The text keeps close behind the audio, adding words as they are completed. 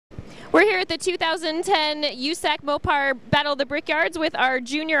We're here at the 2010 USAC Mopar Battle of the Brickyards with our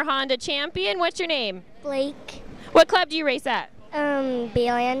junior Honda champion. What's your name? Blake. What club do you race at?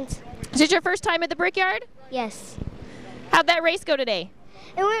 Bayland. Is it your first time at the Brickyard? Yes. How'd that race go today?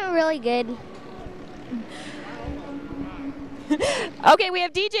 It went really good. Okay, we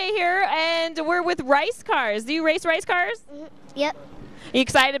have DJ here, and we're with race cars. Do you race race cars? Yep. Are you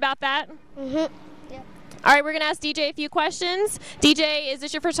excited about that? Yep. All right, we're going to ask DJ a few questions. DJ, is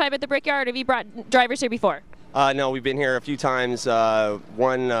this your first time at the Brickyard, or have you brought drivers here before? No, we've been here a few times,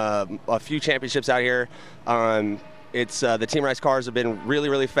 won a few championships out here. The team race cars have been really,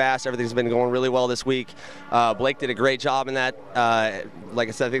 really fast. Everything's been going really well this week. Blake did a great job in that. Like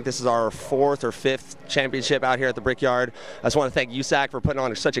I said, I think this is our 4th or 5th championship out here at the Brickyard. I just want to thank USAC for putting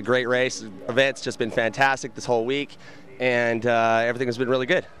on such a great race. The event's just been fantastic this whole week, and everything has been really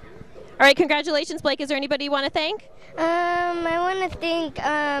good. All right, congratulations, Blake. Is there anybody you want to thank? I want to thank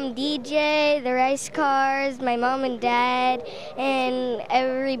DJ, the race cars, my mom and dad, and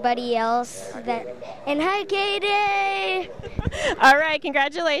everybody else. And hi, Katie! All right,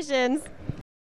 congratulations.